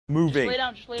moving. Just lay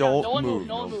down, just lay down. Don't move.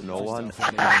 Move. No one.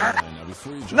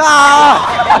 No!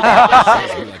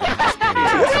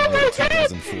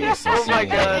 Oh my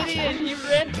god. Idiot, he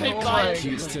ran right by us.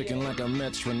 Keeps ticking like a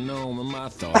metronome, and my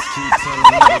thoughts keep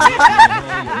telling me to get me home,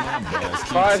 but my balls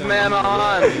keep 5 man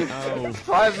on! telling me,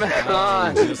 5 man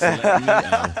on! just let me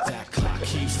out. That clock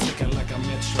keeps ticking like a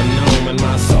metronome, and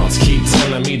my thoughts keep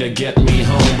telling me to get me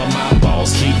home, but my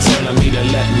balls keep telling me to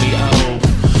let me out.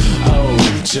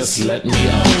 Oh, just let me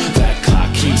out. That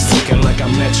clock keeps ticking like a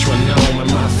metronome,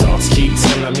 and my thoughts keep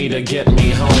telling me to get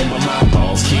me home, but my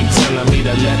balls keep telling me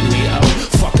to let me out.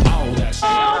 Fuck all that shit.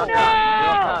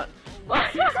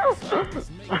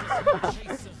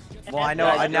 Well, I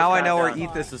know. Now I know where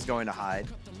Ethos is going to hide.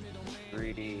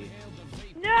 3,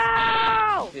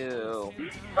 No! 2,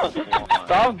 1.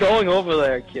 Stop going over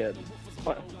there, kid.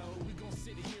 What?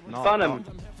 No, Stun him.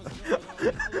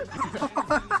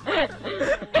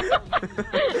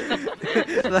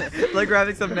 like we're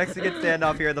having some Mexican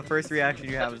standoff here. The first reaction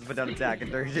you have is put down attack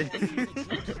and Dursion.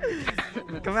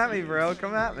 Come at me, bro.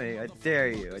 Come at me. I dare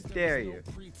you. I dare you.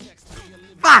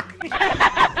 Fuck!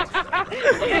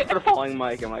 After following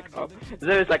Mike, I'm like, oh.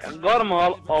 There's like, got them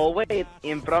all. Oh wait,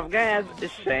 improv gas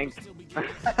is shank.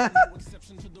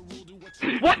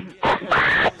 What?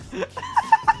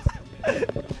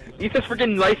 You just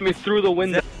freaking knifed me through the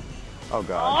window. Oh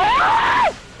god.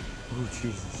 Oh, Oh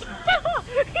Jesus.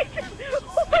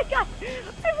 oh my god!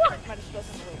 I want.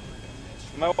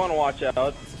 You might want to watch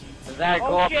out. Zach,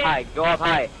 go up Okay. high. Go up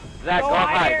high. Zach, Go go up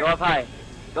high. higher. Go up high.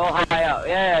 Go high up.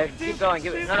 Yeah, keep going.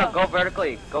 No, go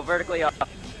vertically. Go vertically up.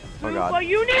 Oh god. Well,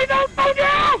 you need to go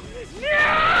down!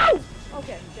 No!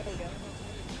 Okay, there we go.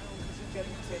 We're good.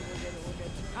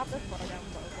 Not this far down.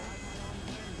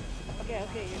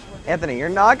 Okay, you're Anthony, you're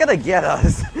not gonna get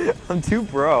us. I'm too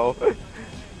pro.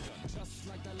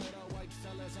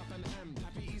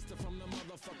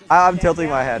 I'm tilting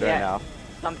my head right now.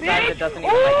 Sometimes it doesn't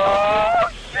even like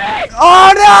talk.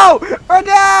 Oh no! We're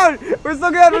down! We're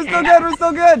still good, we're still good, we're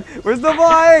still good! We're still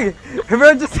flying!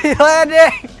 Emergency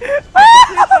landing!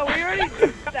 So we already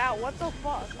did that. What the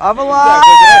fuck? I'm alive!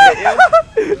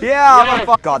 Yeah, I'm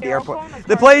a God, the airport.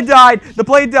 The plane died! The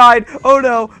plane died! Oh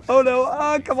no! Oh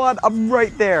no! Come on, I'm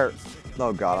right there.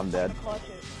 Oh god, I'm dead. Clutch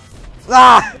it.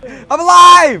 Ah! I'm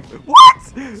alive!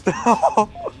 What?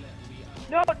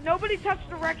 No, nobody touched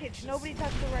the wreckage. Nobody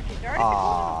touched the wreckage. I already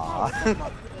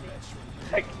Aww.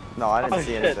 No, I didn't Oh, see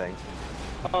shit. anything.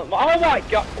 Oh my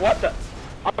god, what the?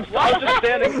 I was just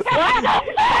standing.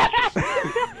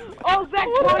 Oh, Zach,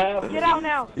 come on, get out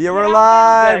now. Yeah, we're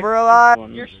alive! Zach. We're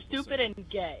alive! You're stupid and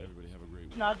gay.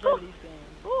 It's not Jody's game.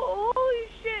 Oh, holy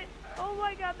shit. Oh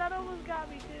my god, that almost got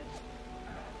me, dude.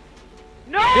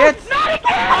 No! It's- Not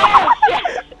again!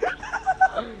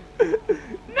 Oh, shit!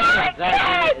 Not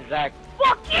again! Zach.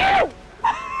 Fuck you!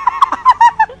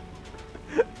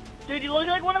 Dude, you look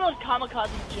like one of those kamikaze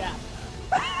jets.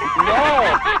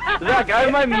 No! Zach, I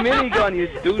have my minigun, you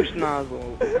douche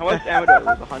nozzle. How much ammo do I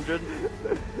lose? 100?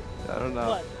 I don't know.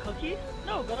 What, cookies?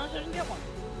 No, go downstairs and get one.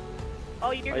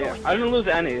 Oh, you're Oh, yeah. going I didn't lose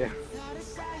any.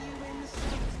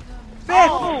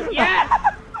 Oh, yes!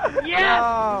 Yes!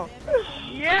 Oh.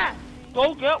 Yes!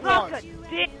 Go get Suck one. a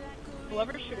dick!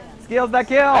 Whoever's shooting at me. Skills that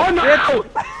kill! Oh no!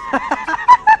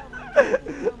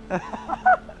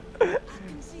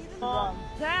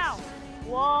 Down!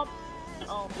 Whoop!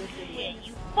 Oh, shit,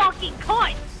 you fucking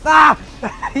cunt! Ah!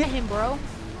 Hit him, bro.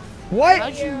 What?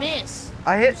 How'd you miss?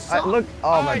 I hit. Look. Oh,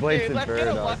 my Alright, blade's dude, let's get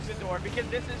inferno. a lock the door because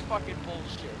this is fucking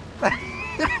bullshit.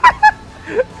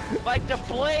 Like the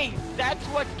blaze, that's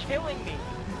what's killing me.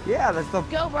 Yeah, that's the.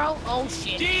 Go, bro. Oh,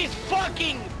 shit. Jeez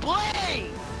fucking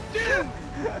blaze! Dude!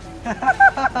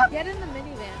 Get in the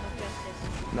minivan of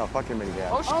justice. No, fucking minivan.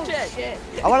 Oh Oh, shit!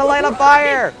 shit. I want to light on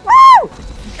fire! Woo!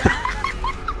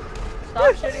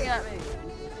 Stop shooting at me.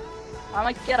 I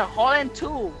might get a Holland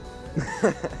too.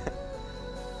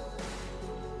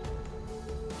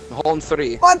 Hole in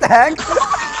 3. What the heck?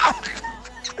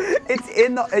 It's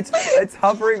in the. It's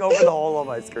hovering over the hole on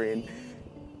my screen.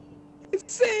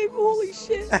 It's same, holy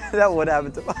shit. That would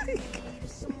happen to Mike.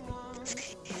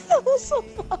 That was so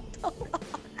fucked up.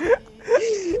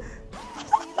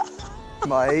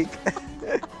 Mike.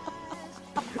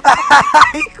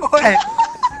 He quit.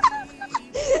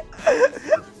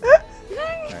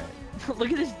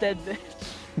 Look at this dead bitch.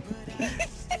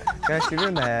 Can I shoot her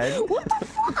in the head? What the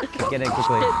fuck? Get in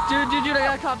quickly. Dude,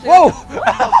 I got cops. Whoa!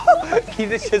 Keep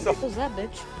this shit. What was that,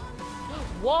 bitch?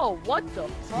 Whoa, what the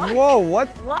fuck? Whoa! What?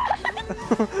 What?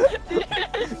 Did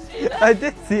you see that? I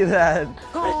did see that.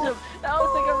 That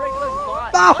was like a regular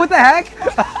bot. Ah! What the heck?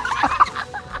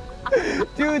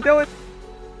 Dude, that was.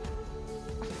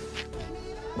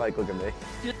 Mike, look at me.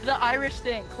 Do the Irish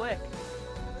thing, quick.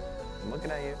 I'm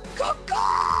looking at you.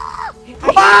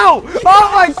 Wow!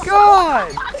 Oh my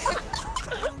god!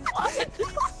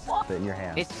 Put it in your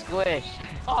hand. It's squish.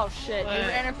 Oh shit, you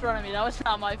ran in front of me. That was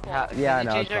not my fault. Yeah, I Can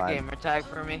know, you it's change your fine. gamer tag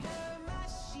for me?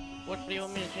 What do you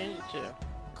want me to change it to?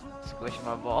 Squish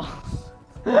my ball.